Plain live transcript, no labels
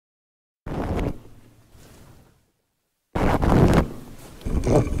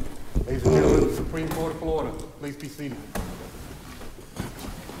Ladies and gentlemen, the Supreme Court of Florida, please be seated.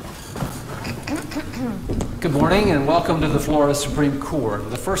 Good morning and welcome to the Florida Supreme Court.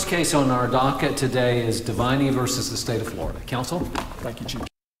 The first case on our docket today is Deviney versus the state of Florida. Counsel? Thank you, Chief.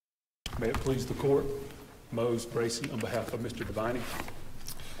 May it please the court, Mose Bracey on behalf of Mr. Deviney.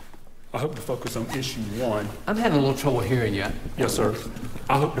 I hope to focus on issue one. I'm having a little trouble hearing you. Yes, sir.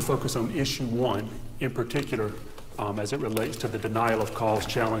 I hope to focus on issue one in particular as it relates to the denial of cause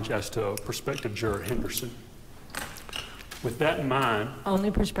challenge as to prospective juror Henderson. With that in mind... Only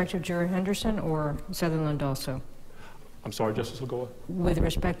prospective juror Henderson or Sutherland also? I'm sorry, Justice Lagoa? With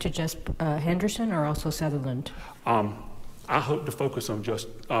respect to just Henderson or also Sutherland? I hope to focus on just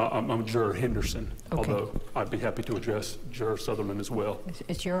on juror Henderson, okay. Although I'd be happy to address juror Sutherland as well.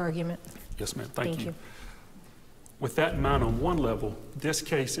 It's your argument? Yes, ma'am. Thank you. You. With that in mind, on one level, this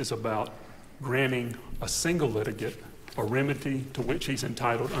case is about granting a single litigant a remedy to which he's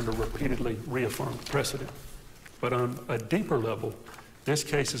entitled under repeatedly reaffirmed precedent. But on a deeper level, this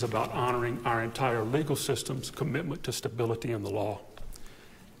case is about honoring our entire legal system's commitment to stability in the law.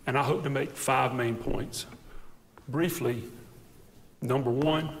 And I hope to make 5 main points. Briefly, number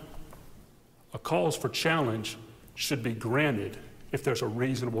one, a cause for challenge should be granted if there's a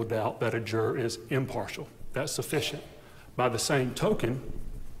reasonable doubt that a juror is impartial. That's sufficient. By the same token,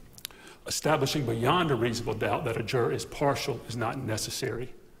 establishing beyond a reasonable doubt that a juror is partial is not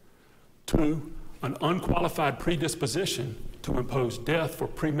necessary. 2, an unqualified predisposition to impose death for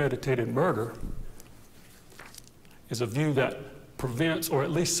premeditated murder is a view that prevents or at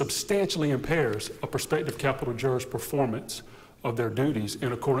least substantially impairs a prospective capital juror's performance of their duties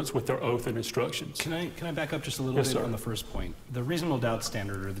in accordance with their oath and instructions. Can I back up just a little Yes, bit sir. on the first point? The reasonable doubt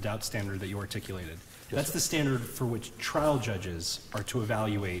standard, or the doubt standard that you articulated, that's sir. the standard for which trial judges are to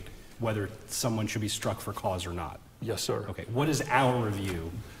evaluate whether someone should be struck for cause or not. Yes, sir. Okay, what is our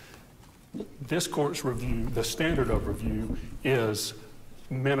review? This court's review, the standard of review, is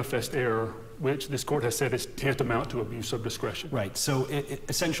manifest error, which this court has said is tantamount to abuse of discretion. Right, so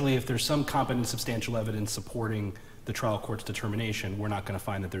essentially if there's some competent substantial evidence supporting the trial court's determination, we're not going to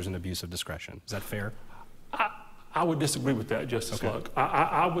find that there's an abuse of discretion. Is that fair? I would disagree with that, Justice Okay. Luck.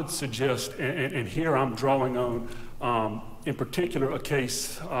 I would suggest, and here I'm drawing on, in particular, a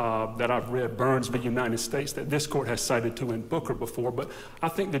case that I've read, Burns v. United States, that this court has cited to in Booker before, but I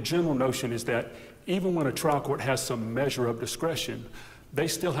think the general notion is that even when a trial court has some measure of discretion, they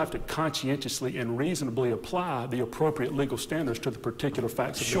still have to conscientiously and reasonably apply the appropriate legal standards to the particular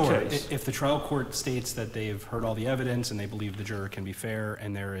facts of the case. If the trial court states that they've heard all the evidence and they believe the juror can be fair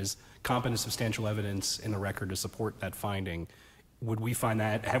and there is competent substantial evidence in the record to support that finding, would we find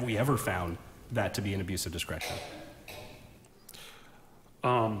that, have we ever found that to be an abuse of discretion?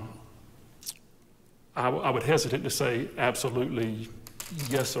 I would hesitate to say absolutely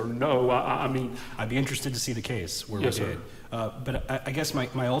yes or no. I mean, I'd be interested to see the case where yes, we did. But I guess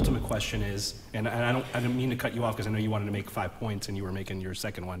my ultimate question is, and I don't mean to cut you off because I know you wanted to make 5 points and you were making your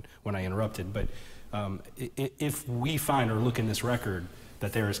second one when I interrupted, but if we find or look in this record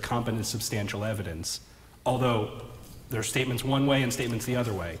that there is competent substantial evidence, although there are statements one way and statements the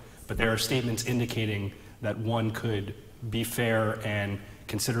other way, but there are statements indicating that one could be fair and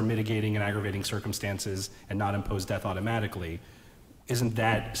consider mitigating and aggravating circumstances and not impose death automatically, isn't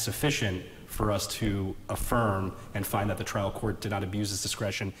that sufficient for us to affirm and find that the trial court did not abuse its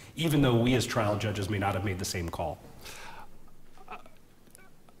discretion, even though we as trial judges may not have made the same call?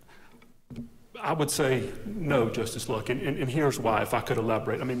 I would say no, Justice Luck, and here's why, if I could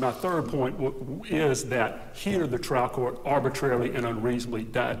elaborate. I mean, my third point is that here the trial court arbitrarily and unreasonably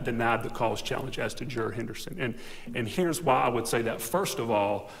denied the cause challenge as to juror Henderson. And here's why I would say that. First of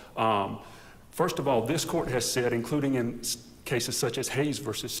all, this court has said, including in cases such as Hayes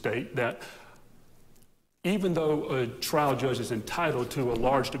versus State, that even though a trial judge is entitled to a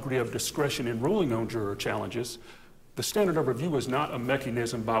large degree of discretion in ruling on juror challenges, the standard of review is not a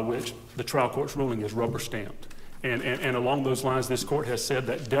mechanism by which the trial court's ruling is rubber stamped. And along those lines, this court has said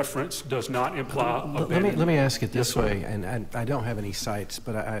that deference does not imply abandonment. Let me ask it this Yes, sir. way, and I don't have any cites,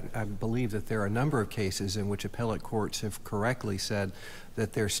 but I believe that there are a number of cases in which appellate courts have correctly said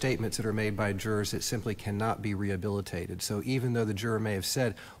that there are statements that are made by jurors that simply cannot be rehabilitated. So even though the juror may have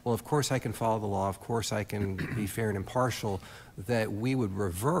said, well, of course I can follow the law, of course I can be fair and impartial, that we would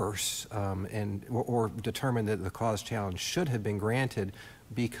reverse or determine that the cause challenge should have been granted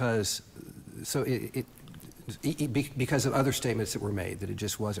because because of other statements that were made, that it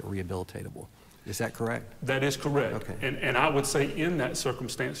just wasn't rehabilitatable. Is that correct? That is correct. Okay. And I would say in that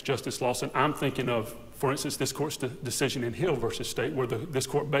circumstance, Justice Lawson, I'm thinking of For instance, this court's decision in Hill versus State, where this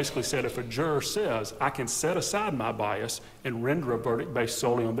court basically said if a juror says, I can set aside my bias and render a verdict based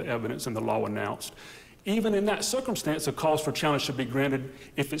solely on the evidence and the law announced, even in that circumstance, a cause for challenge should be granted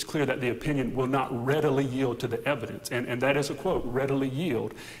if it's clear that the opinion will not readily yield to the evidence. And that is a quote, readily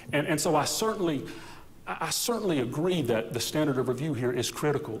yield. And so I certainly agree that the standard of review here is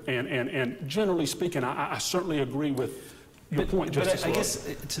critical. And generally speaking, I certainly agree with your point, Justice But I guess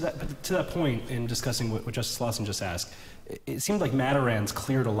to that point, in discussing what Justice Lawson just asked, it seemed like Mataran's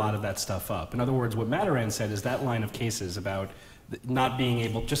cleared a lot of that stuff up. In other words, what Mataran said is that line of cases about not being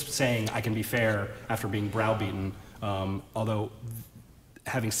able, just saying I can be fair after being browbeaten, although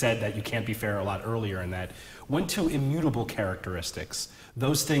having said that you can't be fair a lot earlier in that, went to immutable characteristics.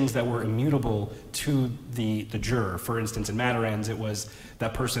 Those things that were immutable to the juror. For instance, in Mataran's, it was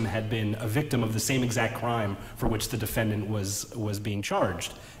that person had been a victim of the same exact crime for which the defendant was being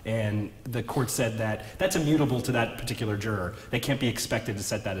charged. And the court said that that's immutable to that particular juror. They can't be expected to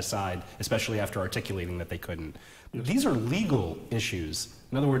set that aside, especially after articulating that they couldn't. These are legal issues.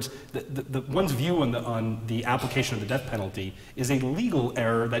 In other words, one's view on the application of the death penalty is a legal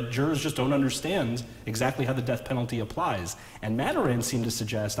error that jurors just don't understand exactly how the death penalty applies. And Mataran seemed to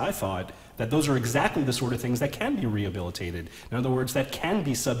suggest, I thought, that those are exactly the sort of things that can be rehabilitated. In other words, that can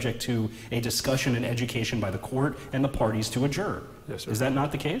be subject to a discussion and education by the court and the parties to a juror. Yes, sir. Is that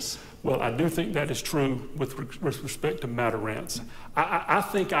not the case? Well, I do think that is true with respect to Mataran's. I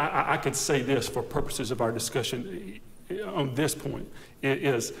think I could say this for purposes of our discussion on this point. It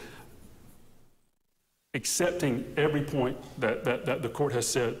is accepting every point that the court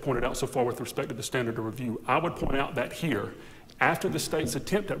has pointed out so far with respect to the standard of review. I would point out that here, after the state's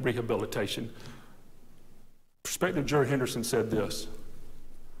attempt at rehabilitation, prospective juror Henderson said this: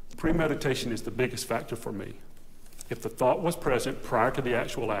 premeditation is the biggest factor for me. If the thought was present prior to the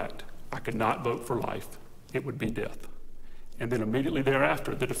actual act, I could not vote for life. It would be death. And then immediately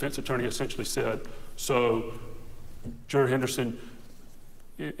thereafter, the defense attorney essentially said, so, Juror Henderson,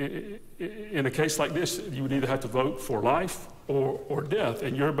 in a case like this, you would either have to vote for life or death.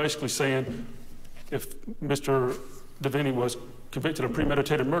 And you're basically saying, if Mr. Deviney was convicted of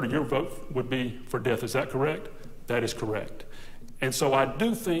premeditated murder, your vote would be for death. Is that correct? That is correct. And so I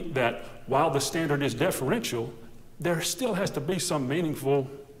do think that while the standard is deferential, there still has to be some meaningful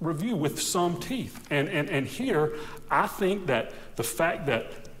review with some teeth. And here, I think that the fact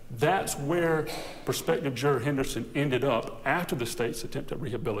that that's where prospective juror Henderson ended up after the state's attempt at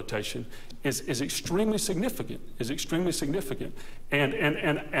rehabilitation is extremely significant,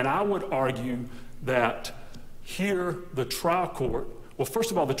 And I would argue that here the trial court, well,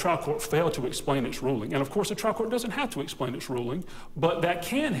 first of all, the trial court failed to explain its ruling. And of course, the trial court doesn't have to explain its ruling, but that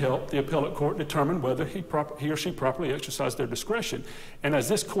can help the appellate court determine whether he or she properly exercised their discretion. And as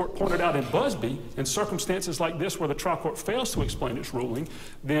this court pointed out in Busby, in circumstances like this where the trial court fails to explain its ruling,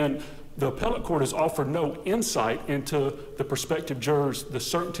 then the appellate court has offered no insight into the prospective jurors, the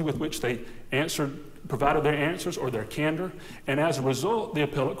certainty with which they provided their answers or their candor. And as a result, the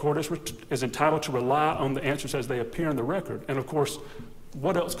appellate court is entitled to rely on the answers as they appear in the record. And of course,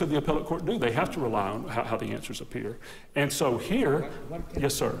 what else could the appellate court do? They have to rely on how the answers appear. And so here,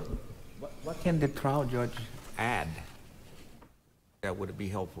 yes, sir. What can the trial judge add that would be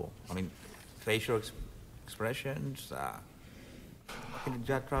helpful? I mean, facial expressions, what can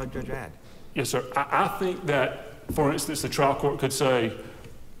the trial judge add? Yes, sir. I think that, for instance, the trial court could say,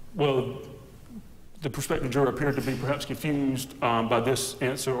 well, the prospective juror appeared to be perhaps confused by this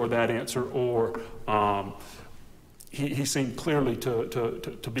answer or that answer, or he seemed clearly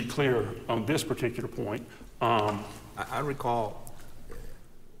to be clear on this particular point. I recall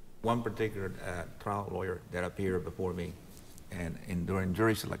one particular trial lawyer that appeared before me, and during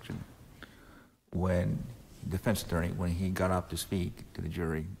jury selection, when defense attorney, when he got up to speak to the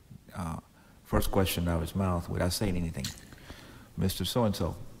jury, first question out of his mouth without saying anything, Mr.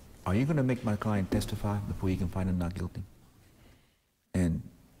 So-and-so, are you going to make my client testify before you can find him not guilty? And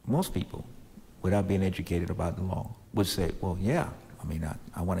most people, without being educated about the law, would say, well, yeah, I mean,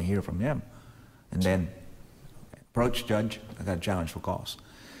 I want to hear from him. And then approach judge, I got a challenge for cause.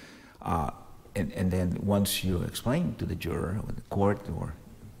 And then once you explain to the juror or the court or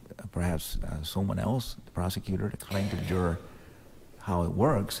perhaps someone else, the prosecutor, explain to the juror how it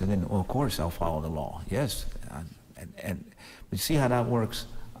works, and then, well, of course, I'll follow the law. Yes. And you see how that works?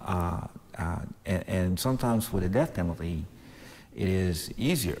 And sometimes with the death penalty, it is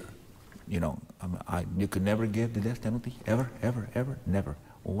easier. You know, you could never give the death penalty, ever, never.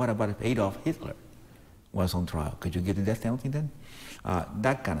 Well, what about if Adolf Hitler was on trial? Could you give the death penalty then?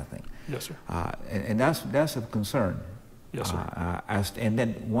 That kind of thing. Yes, sir. And that's of concern Yes, sir. And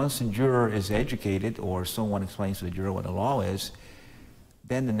then once a juror is educated or someone explains to the juror what the law is,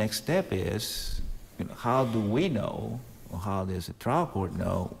 then the next step is, how do we know, or how does the trial court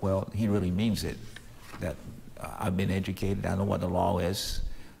know, well, he really means it, that I've been educated, I know what the law is,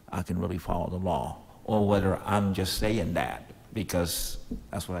 I can really follow the law, or whether I'm just saying that because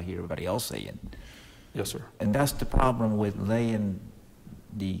that's what I hear everybody else saying. Yes, sir. And that's the problem with laying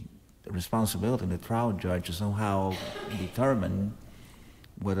the responsibility on the trial judge to somehow determine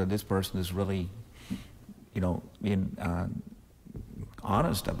whether this person is really, being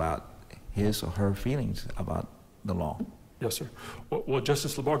honest about his or her feelings about the law. Yes, sir. Well,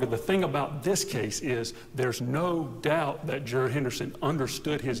 Justice Labarga, the thing about this case is there's no doubt that Juror Henderson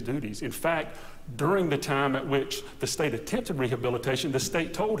understood his duties. In fact, during the time at which the state attempted rehabilitation, the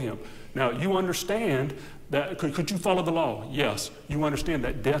state told him, now you understand that, could you follow the law? Yes. You understand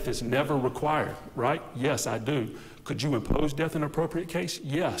that death is never required, right? Yes, I do. Could you impose death in an appropriate case?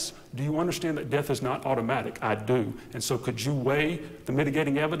 Yes. Do you understand that death is not automatic? I do. And so could you weigh the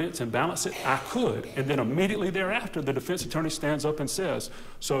mitigating evidence and balance it? I could. And then immediately thereafter, the defense attorney stands up and says,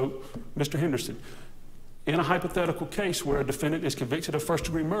 so, Mr. Henderson, in a hypothetical case where a defendant is convicted of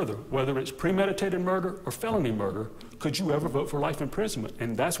first-degree murder, whether it's premeditated murder or felony murder, could you ever vote for life imprisonment?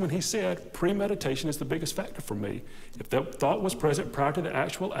 And that's when he said, premeditation is the biggest factor for me. If that thought was present prior to the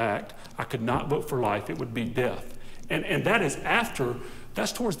actual act, I could not vote for life. It would be death. And that is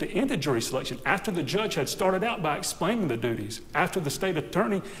that's towards the end of jury selection, after the judge had started out by explaining the duties, after the state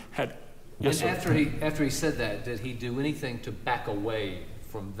attorney had, yes, and sir. after he said that, did he do anything to back away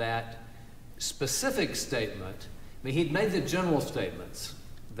from that specific statement? I mean, he'd made the general statements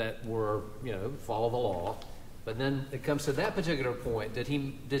that were, follow the law, but then it comes to that particular point. Did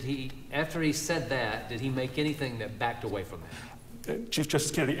he, after he said that, did he make anything that backed away from that? Chief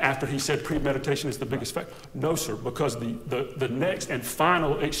Justice Kennedy, after he said premeditation is the biggest factor? No, sir, because the next and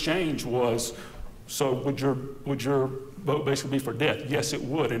final exchange was, so would your vote basically be for death? Yes, it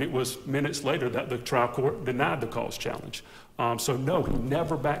would, and it was minutes later that the trial court denied the cause challenge. So no, he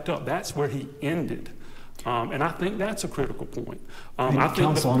never backed up. That's where he ended. And I think that's a critical point.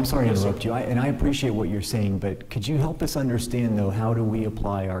 Counsel, I'm sorry to interrupt you, and I appreciate what you're saying, but could you help us understand, though, how do we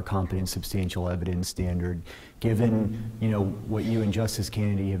apply our competent substantial evidence standard, given, what you and Justice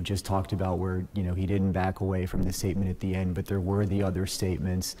Kennedy have just talked about, where, he didn't back away from the statement at the end, but there were the other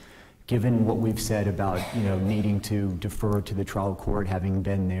statements, given what we've said about, needing to defer to the trial court having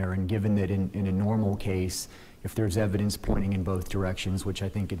been there, and given that in a normal case, if there's evidence pointing in both directions, which I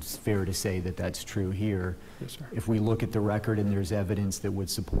think it's fair to say that that's true here, yes, sir. If we look at the record and there's evidence that would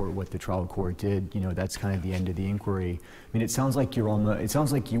support what the trial court did, that's kind of the end of the inquiry. I mean, it sounds like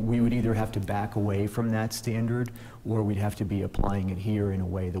we would either have to back away from that standard, or we'd have to be applying it here in a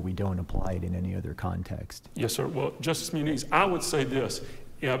way that we don't apply it in any other context. Yes, sir. Well, Justice Muniz, I would say this.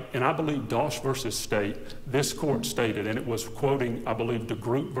 And I believe Dosh versus State, this court stated, and it was quoting, I believe,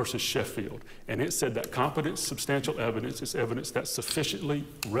 DeGroot versus Sheffield, and it said that competent substantial evidence is evidence that's sufficiently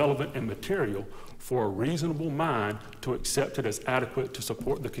relevant and material for a reasonable mind to accept it as adequate to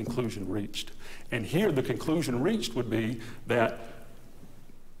support the conclusion reached. And here the conclusion reached would be that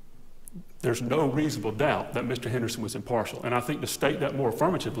there's no reasonable doubt that Mr. Henderson was impartial. And I think to state that more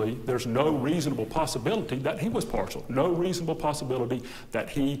affirmatively, there's no reasonable possibility that he was partial, no reasonable possibility that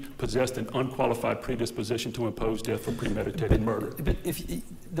he possessed an unqualified predisposition to impose death for premeditated murder. But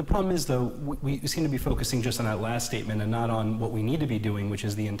the problem is, though, we seem to be focusing just on that last statement and not on what we need to be doing, which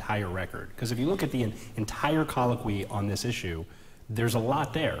is the entire record. Because if you look at the entire colloquy on this issue, there's a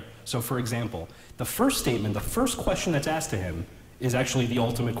lot there. So, for example, the first statement, the first question that's asked to him is actually the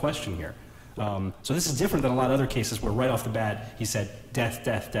ultimate question here. So this is different than a lot of other cases where right off the bat he said death,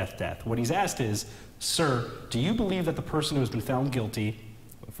 death, death, death. What he's asked is, sir, do you believe that the person who has been found guilty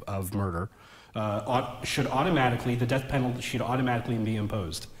of murder the death penalty should automatically be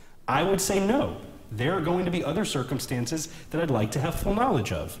imposed? I would say no. There are going to be other circumstances that I'd like to have full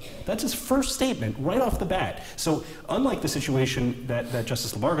knowledge of. That's his first statement right off the bat. So unlike the situation that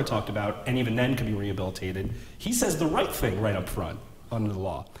Justice Labarga talked about, and even then could be rehabilitated, he says the right thing right up front under the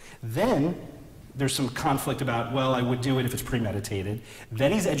law. Then there's some conflict about, well, I would do it if it's premeditated.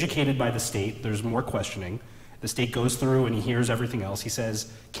 Then he's educated by the state. There's more questioning. The state goes through and he hears everything else. He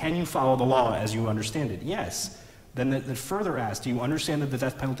says, can you follow the law as you understand it? Yes. Then the further asked, do you understand that the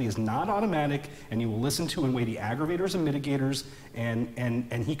death penalty is not automatic and you will listen to and weigh the aggravators and mitigators?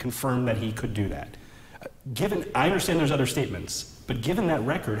 And he confirmed that he could do that. I understand there's other statements, but given that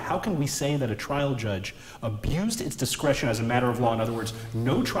record, how can we say that a trial judge abused its discretion as a matter of law? In other words,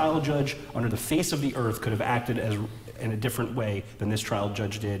 no trial judge under the face of the earth could have acted in a different way than this trial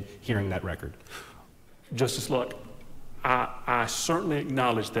judge did hearing that record. Justice Luck, I certainly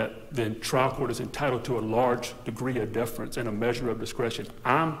acknowledge that the trial court is entitled to a large degree of deference and a measure of discretion.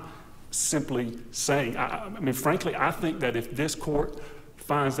 I'm simply saying, I mean, frankly, I think that if this court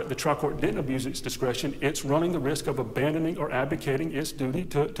finds that the trial court didn't abuse its discretion, it's running the risk of abandoning or abdicating its duty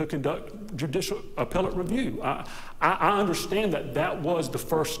to conduct judicial appellate review. I understand that that was the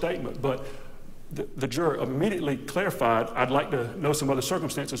first statement, but the juror immediately clarified, I'd like to know some other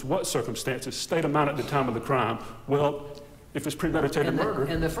circumstances. What circumstances? State of mind at the time of the crime. Well, if it's premeditated murder.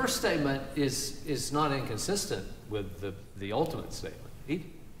 And the first statement is not inconsistent with the ultimate statement.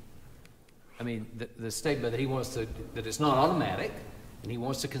 I mean, the statement that he wants to, that it's not automatic, and he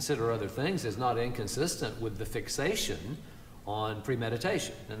wants to consider other things is not inconsistent with the fixation on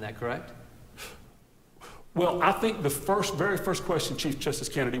premeditation. Isn't that correct? Well, I think the very first question, Chief Justice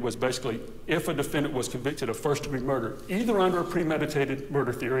Kennedy, was basically if a defendant was convicted of first-degree murder, either under a premeditated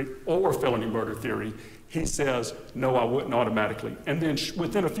murder theory or a felony murder theory, he says, no, I wouldn't automatically. And then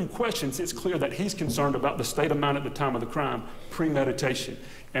within a few questions, it's clear that he's concerned about the state of mind at the time of the crime, premeditation.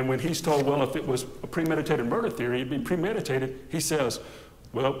 And when he's told, well, if it was a premeditated murder theory, it'd be premeditated, he says,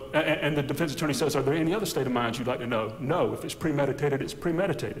 well, and the defense attorney says, are there any other state of minds you'd like to know? No, if it's premeditated, it's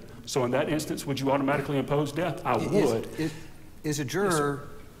premeditated. So in that instance, would you automatically impose death? I would. Is a juror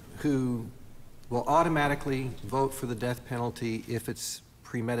who will automatically vote for the death penalty if it's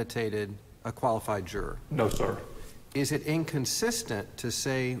premeditated a qualified juror? No, sir. Is it inconsistent to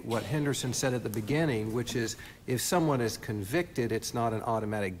say what Henderson said at the beginning, which is if someone is convicted, it's not an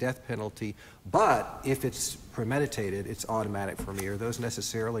automatic death penalty, but if it's premeditated, it's automatic for me? Are those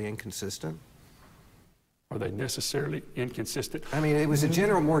necessarily inconsistent? Are they necessarily inconsistent? I mean, it was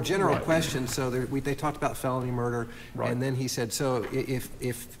a more general question. So they talked about felony murder, and then he said, so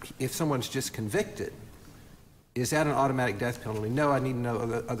if someone's just convicted, is that an automatic death penalty? No, I need to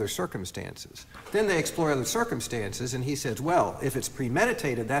know other circumstances. Then they explore other circumstances, and he says, well, if it's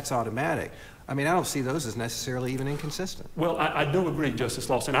premeditated, that's automatic. I mean, I don't see those as necessarily even inconsistent. Well, I do agree, Justice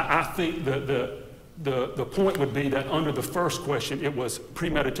Lawson. I think that the point would be that under the first question, it was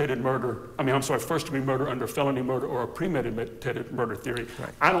premeditated murder. I mean, I'm sorry, first-degree murder under felony murder or a premeditated murder theory. Right.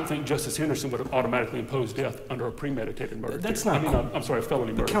 I don't think Justice Henderson would have automatically imposed death under a premeditated murder theory. I'm sorry, a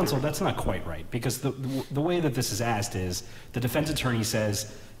felony murder counsel, theory. That's not quite right, because the way that this is asked is the defense attorney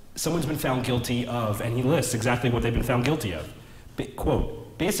says someone's been found guilty of, and he lists exactly what they've been found guilty of.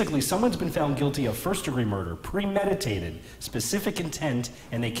 Quote, basically, someone's been found guilty of first-degree murder, premeditated, specific intent,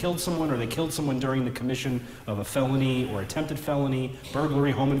 and they killed someone or they killed someone during the commission of a felony or attempted felony,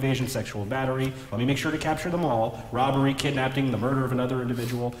 burglary, home invasion, sexual battery. Let me make sure to capture them all. Robbery, kidnapping, the murder of another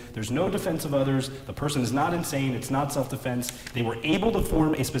individual. There's no defense of others. The person is not insane. It's not self-defense. They were able to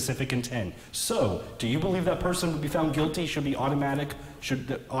form a specific intent. So, do you believe that person would be found guilty, should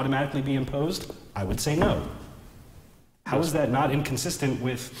automatically be imposed? I would say no. How is that not inconsistent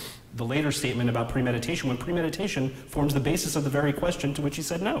with the later statement about premeditation when premeditation forms the basis of the very question to which he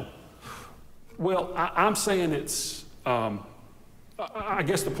said no? Well, I'm saying it's, I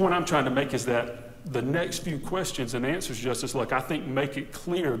guess the point I'm trying to make is that the next few questions and answers, Justice Luck, I think make it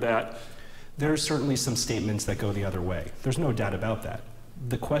clear that there's certainly some statements that go the other way. There's no doubt about that.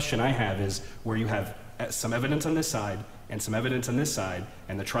 The question I have is where you have some evidence on this side and some evidence on this side,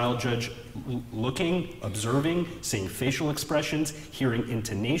 and the trial judge looking, observing, seeing facial expressions, hearing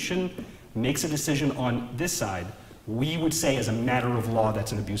intonation, makes a decision on this side, we would say as a matter of law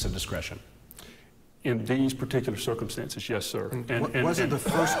that's an abuse of discretion. In these particular circumstances, yes, sir. Wasn't the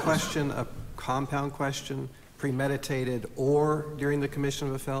first question a compound question, premeditated or during the commission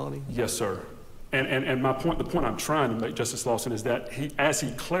of a felony? Yes, sir. And the point I'm trying to make, Justice Lawson, is that as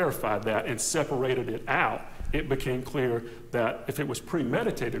he clarified that and separated it out, it became clear that if it was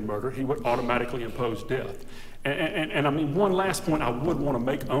premeditated murder, he would automatically impose death. And I mean, one last point I would want to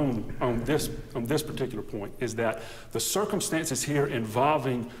make on this particular point is that the circumstances here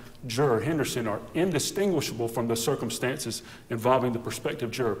involving juror Henderson are indistinguishable from the circumstances involving the prospective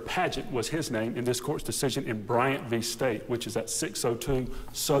juror. Paget was his name in this court's decision in Bryant v. State, which is at 602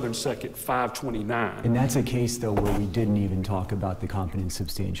 Southern 2nd, 529. And that's a case, though, where we didn't even talk about the competent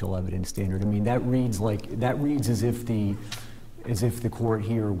substantial evidence standard. I mean, that reads as if the court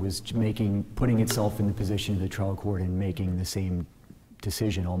here was putting itself in the position of the trial court and making the same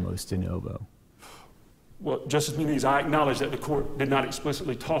decision almost de novo. Well, Justice Muniz, I acknowledge that the court did not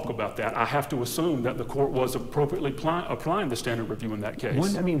explicitly talk about that. I have to assume that the court was appropriately applying the standard review in that case.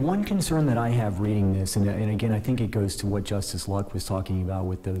 One concern that I have reading this, and again, I think it goes to what Justice Luck was talking about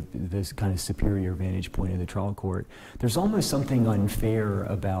with this kind of superior vantage point of the trial court. There's almost something unfair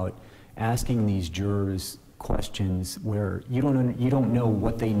about asking these jurors questions where you don't know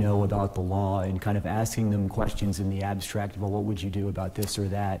what they know about the law, and kind of asking them questions in the abstract, well, what would you do about this or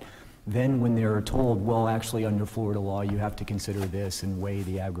that? Then when they're told, well, actually under Florida law, you have to consider this and weigh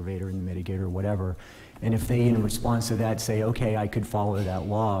the aggravator and the mitigator or whatever. And if they, in response to that, say, okay, I could follow that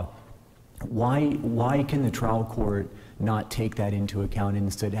law, why can the trial court not take that into account and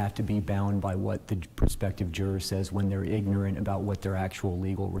instead have to be bound by what the prospective juror says when they're ignorant about what their actual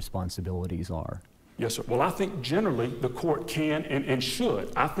legal responsibilities are? Yes, sir. Well, I think generally the court can and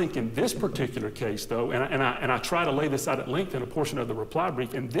should. I think in this particular case, though, and I try to lay this out at length in a portion of the reply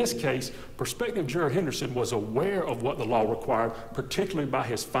brief, in this case, prospective juror Henderson was aware of what the law required, particularly by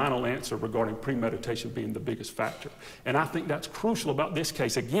his final answer regarding premeditation being the biggest factor. And I think that's crucial about this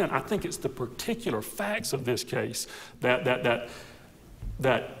case. Again, I think it's the particular facts of this case that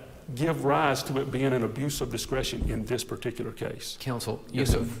give rise to it being an abuse of discretion in this particular case. Counsel, you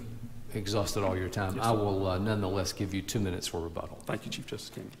have exhausted all your time. Yes, I will nonetheless give you 2 minutes for rebuttal. Thank you, Chief Justice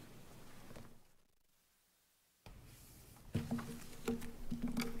Kennedy.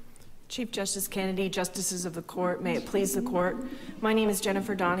 Chief Justice Kennedy, Justices of the Court, may it please the Court. My name is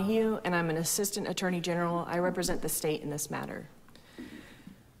Jennifer Donahue, and I'm an Assistant Attorney General. I represent the state in this matter.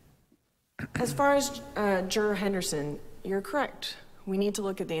 As far as Juror Henderson, you're correct. We need to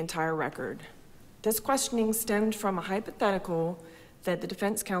look at the entire record. This questioning stemmed from a hypothetical that the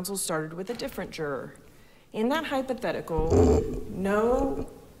defense counsel started with a different juror. In that hypothetical, no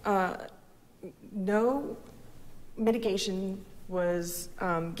mitigation was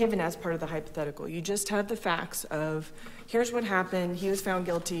given as part of the hypothetical. You just had the facts of, here's what happened, he was found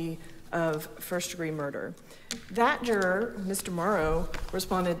guilty of first-degree murder. That juror, Mr. Morrow,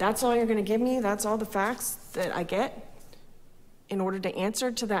 responded, that's all you're gonna give me? That's all the facts that I get in order to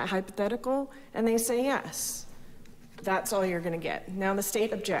answer to that hypothetical? And they say yes. That's all you're going to get. Now, the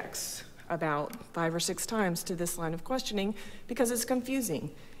state objects about 5 or 6 times to this line of questioning because it's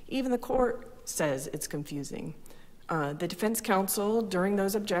confusing. Even the court says it's confusing. The defense counsel, during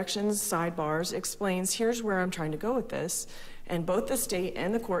those objections, sidebars, explains, here's where I'm trying to go with this. And both the state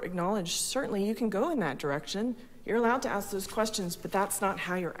and the court acknowledge, certainly you can go in that direction. You're allowed to ask those questions, but that's not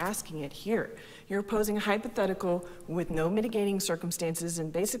how you're asking it here. You're posing a hypothetical with no mitigating circumstances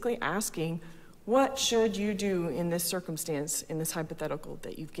and basically asking, what should you do in this circumstance, in this hypothetical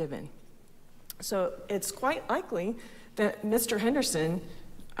that you've given? So it's quite likely that Mr. Henderson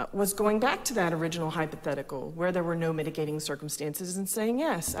was going back to that original hypothetical where there were no mitigating circumstances and saying,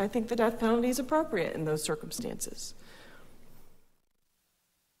 yes, I think the death penalty is appropriate in those circumstances.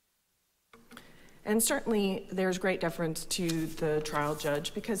 And certainly there's great deference to the trial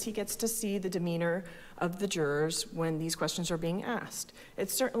judge because he gets to see the demeanor of the jurors when these questions are being asked.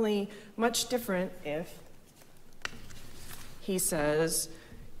 It's certainly much different if he says,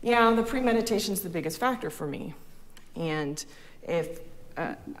 yeah, the premeditation's the biggest factor for me. And if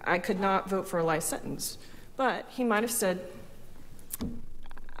I could not vote for a life sentence, but he might have said,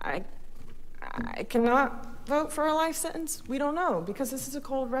 I cannot vote for a life sentence. We don't know because this is a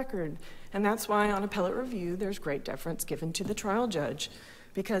cold record. And that's why on appellate review, there's great deference given to the trial judge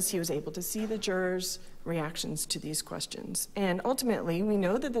because he was able to see the jurors' reactions to these questions. And ultimately, we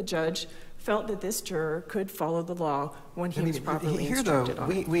know that the judge felt that this juror could follow the law when he was properly instructed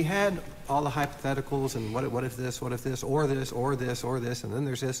on it. We had all the hypotheticals and what if this, or this, or this, or this, and then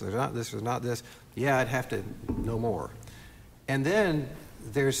there's this, there's not this, there's not this. Yeah, I'd have to know more. And then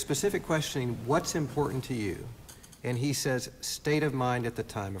there's specific questioning, what's important to you? And he says, state of mind at the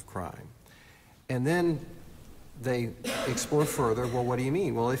time of crime. And then they explore further, well, what do you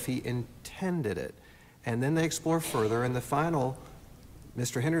mean? Well, if he intended it. And then they explore further, and the final,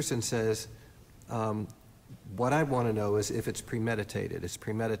 Mr. Henderson says, what I want to know is if it's premeditated. It's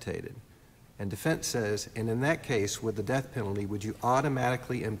premeditated. And defense says, and in that case, with the death penalty, would you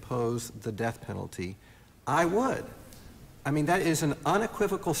automatically impose the death penalty? I would. I mean, that is an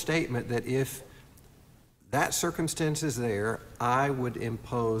unequivocal statement that if that circumstance is there, I would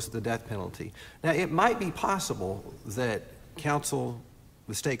impose the death penalty. Now, it might be possible that counsel,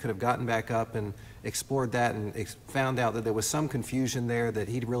 the state could have gotten back up and explored that and found out that there was some confusion there, that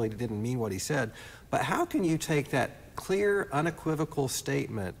he really didn't mean what he said. But how can you take that clear, unequivocal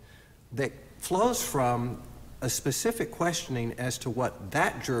statement that flows from a specific questioning as to what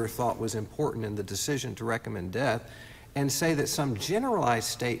that juror thought was important in the decision to recommend death and say that some generalized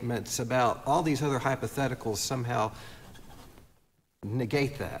statements about all these other hypotheticals somehow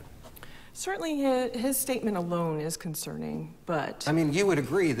negate that? Certainly his statement alone is concerning, but... I mean, you would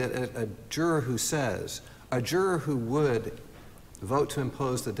agree that a juror who says, a juror who would vote to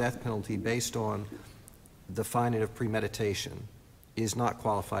impose the death penalty based on the finding of premeditation, is not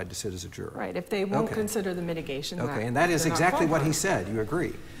qualified to sit as a juror. Right, if they won't Okay. consider the mitigation. Okay, and that is they're not exactly what he qualified. said. You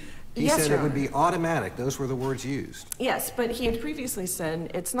agree? He Yes, said Your it would Honor. be automatic. Those were the words used. Yes, but he had previously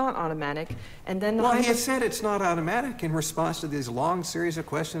said it's not automatic, and then the Well, he had said it's not automatic in response to these long series of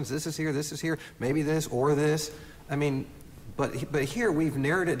questions. This is here, maybe this or this. I mean, but here we've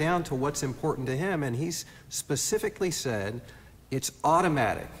narrowed it down to what's important to him, and he's specifically said it's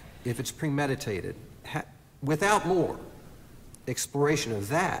automatic if it's premeditated. Without more exploration of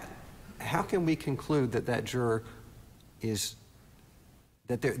that, how can we conclude that that juror is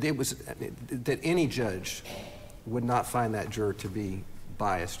that any judge would not find that juror to be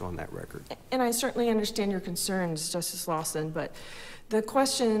biased on that record? And I certainly understand your concerns, Justice Lawson, but the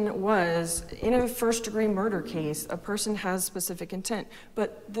question was, in a first-degree murder case, a person has specific intent,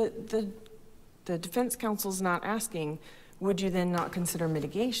 but the defense counsel's not asking, would you then not consider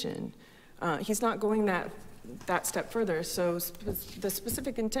mitigation? He's not going that step further. So the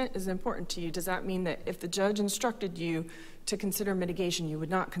specific intent is important to you. Does that mean that if the judge instructed you to consider mitigation, you would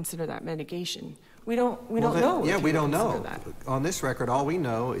not consider that mitigation? We don't know. Yeah, if we you would don't consider know. that. On this record, all we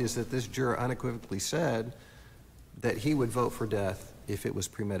know is that this juror unequivocally said that he would vote for death if it was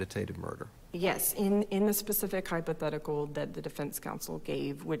premeditated murder. Yes, in the specific hypothetical that the defense counsel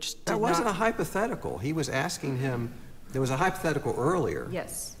gave, which did That wasn't not, a hypothetical. He was asking him, there was a hypothetical earlier.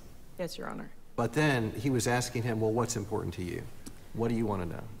 Yes, Your Honor. But then he was asking him, well, what's important to you? What do you want to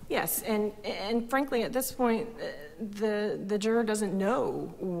know? Yes, and frankly, at this point, the juror doesn't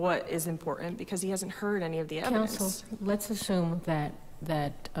know what is important because he hasn't heard any of the evidence. Counsel, let's assume that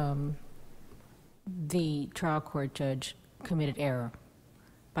the trial court judge committed error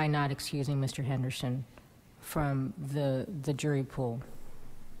by not excusing Mr. Henderson from the jury pool.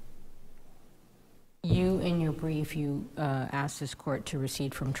 You, in your brief, you asked this court to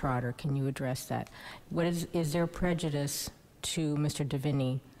recede from Trotter. Can you address that? Is there prejudice to Mr.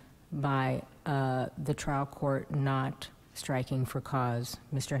 Deviney by the trial court not striking for cause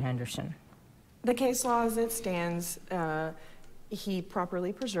Mr. Henderson? The case law as it stands, he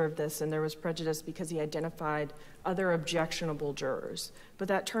properly preserved this, and there was prejudice because he identified other objectionable jurors. But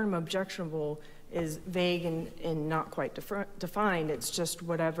that term objectionable is vague and not quite defined. It's just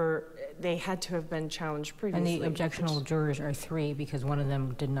whatever, they had to have been challenged previously. And the objectionable jurors are 3 because one of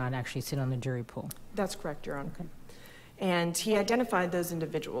them did not actually sit on the jury pool. That's correct, Your Honor. Okay. And he identified those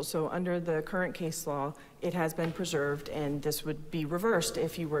individuals. So under the current case law, it has been preserved, and this would be reversed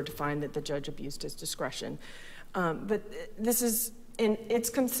if you were to find that the judge abused his discretion. But this is, and it's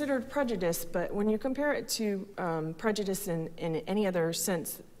considered prejudice, but when you compare it to prejudice in any other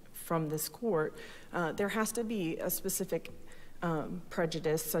sense from this court, there has to be a specific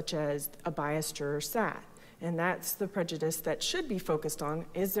prejudice, such as a biased juror sat. And that's the prejudice that should be focused on.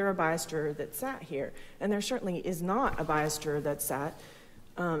 Is there a biased juror that sat here? And there certainly is not a biased juror that sat.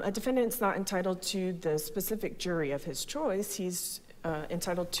 A defendant's not entitled to the specific jury of his choice. He's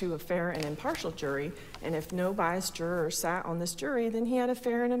entitled to a fair and impartial jury. And if no biased juror sat on this jury, then he had a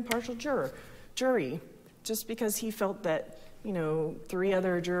fair and impartial jury. Just because he felt that, 3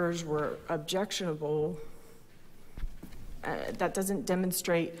 other jurors were objectionable, that doesn't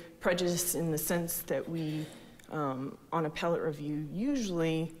demonstrate prejudice in the sense that we, on appellate review,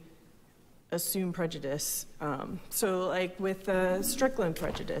 usually assume prejudice. So like with Strickland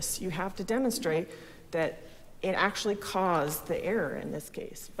prejudice, you have to demonstrate that it actually caused the error in this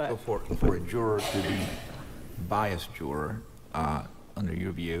case. But So for a juror to be biased juror, under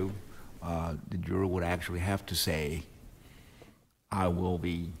your view, the juror would actually have to say, I will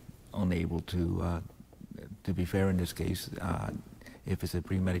be unable to be fair in this case if it's a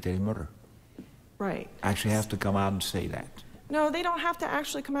premeditated murder. right. Actually have to come out and say that. No, they don't have to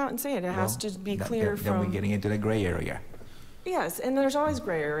actually come out and say it. It has to be clear Then we're from. getting into the gray area. Yes, and there's always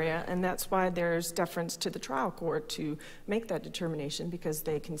gray area, and that's why there's deference to the trial court to make that determination, because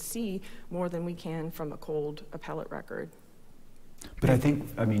they can see more than we can from a cold appellate record. But I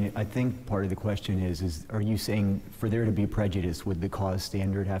think part of the question is are you saying for there to be prejudice, would the cause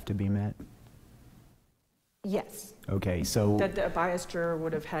standard have to be met? Yes, Okay, so that the biased juror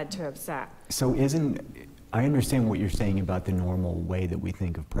would have had to have sat. I understand what you're saying about the normal way that we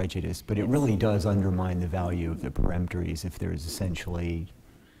think of prejudice, but it really does undermine the value of the peremptories if there's essentially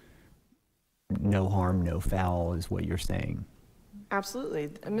no harm, no foul, is what you're saying. Absolutely.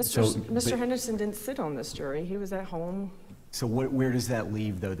 So, Mr. but- Henderson didn't sit on this jury. He was at home. So where does that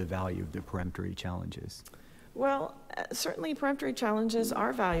leave, though, the value of the peremptory challenges? Well, certainly peremptory challenges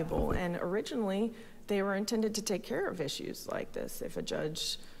are valuable, and originally they were intended to take care of issues like this. If a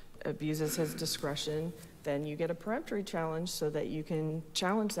judge abuses his discretion, then you get a peremptory challenge so that you can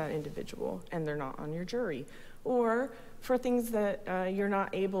challenge that individual and they're not on your jury. Or for things that you're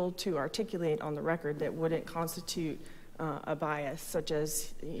not able to articulate on the record that wouldn't constitute a bias, such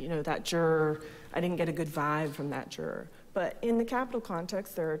as, that juror, I didn't get a good vibe from that juror. But in the capital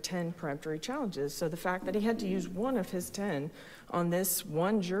context, there are 10 peremptory challenges. So the fact that he had to use one of his 10 on this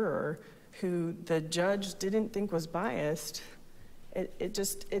one juror who the judge didn't think was biased, it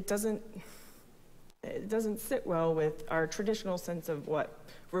doesn't sit well with our traditional sense of what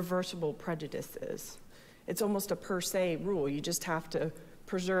reversible prejudice is. It's almost a per se rule. You just have to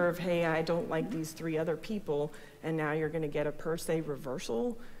preserve, hey, I don't like these 3 other people, and now you're going to get a per se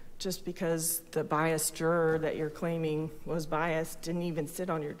reversal just because the biased juror that you're claiming was biased didn't even sit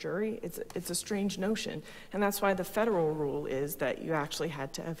on your jury. It's a strange notion. And that's why the federal rule is that you actually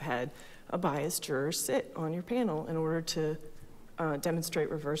had to have had a biased juror sit on your panel in order to demonstrate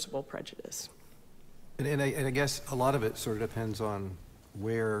reversible prejudice. And I guess a lot of it sort of depends on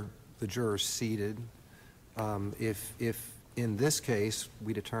where the juror's seated. If in this case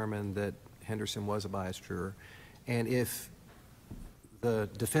we determined that Henderson was a biased juror, and if the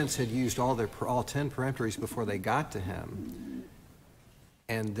defense had used all 10 peremptories before they got to him,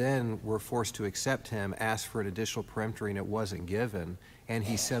 and then were forced to accept him, asked for an additional peremptory and it wasn't given, and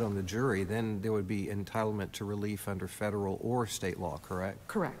he sat on the jury, then there would be entitlement to relief under federal or state law, correct?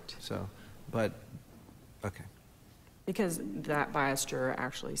 Correct. So, but, okay. Because that biased juror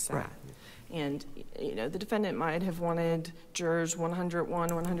actually sat. Right. And, the defendant might have wanted jurors 101,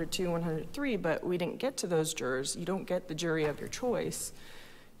 102, 103, but we didn't get to those jurors. You don't get the jury of your choice.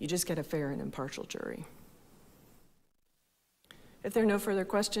 You just get a fair and impartial jury. If there are no further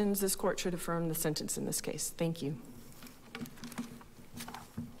questions, this court should affirm the sentence in this case. Thank you.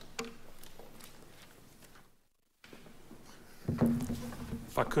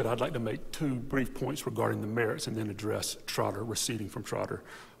 If I could, I'd like to make 2 brief points regarding the merits and then address Trotter, receding from Trotter.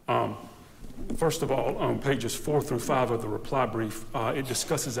 First of all, on pages 4 through 5 of the reply brief, it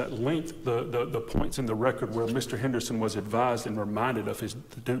discusses at length the points in the record where Mr. Henderson was advised and reminded of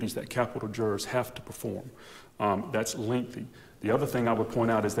the duties that capital jurors have to perform. That's lengthy. The other thing I would point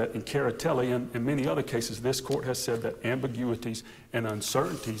out is that in Caratelli and in many other cases, this court has said that ambiguities and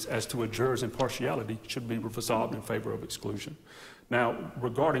uncertainties as to a juror's impartiality should be resolved in favor of exclusion. Now,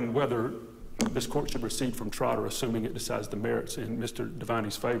 regarding whether this court should recede from Trotter, assuming it decides the merits in Mr.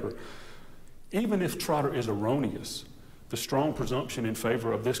 Deviney's favor, even if Trotter is erroneous, the strong presumption in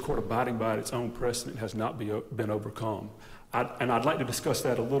favor of this court abiding by its own precedent has not been overcome. And I'd like to discuss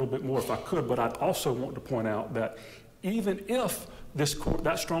that a little bit more if I could, but I'd also want to point out that even if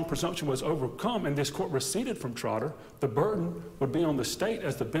that strong presumption was overcome and this court receded from Trotter, the burden would be on the state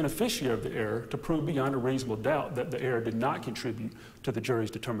as the beneficiary of the error to prove beyond a reasonable doubt that the error did not contribute to the jury's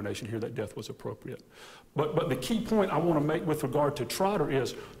determination here that death was appropriate. But the key point I want to make with regard to Trotter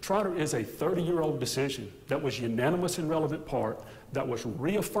is a 30-year-old decision that was unanimous in relevant part, that was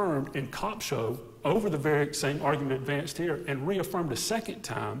reaffirmed in Copshow over the very same argument advanced here, and reaffirmed a second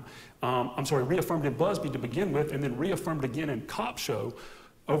time, reaffirmed in Busby to begin with, and then reaffirmed again in Copshow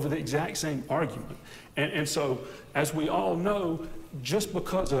over the exact same argument. And so, as we all know, just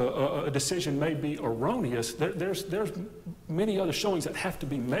because a decision may be erroneous, there's many other showings that have to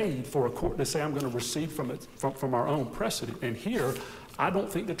be made for a court to say, I'm going to recede from our own precedent. And here, I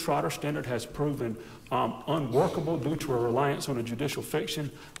don't think the Trotter standard has proven unworkable due to a reliance on a judicial fiction.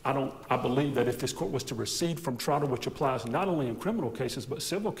 I believe that if this court was to recede from Trotter, which applies not only in criminal cases but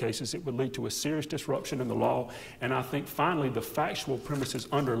civil cases, it would lead to a serious disruption in the law. And I think finally the factual premises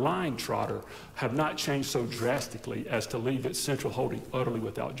underlying Trotter have not changed so drastically as to leave its central holding utterly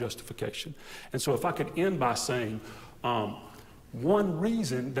without justification. And so if I could end by saying, one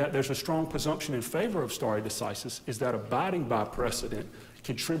reason that there's a strong presumption in favor of stare decisis is that abiding by precedent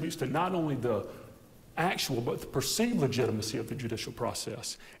contributes to not only the actual but the perceived legitimacy of the judicial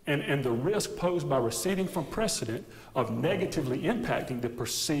process. And the risk posed by receding from precedent of negatively impacting the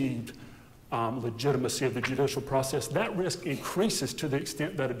perceived legitimacy of the judicial process, that risk increases to the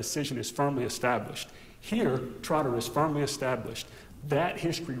extent that a decision is firmly established. Here, Trotter is firmly established. That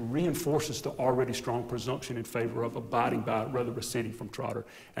history reinforces the already strong presumption in favor of abiding by rather receding from Trotter.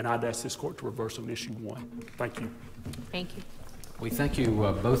 And I'd ask this court to reverse on issue 1. Thank you. Thank you. We thank you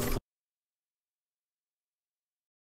both.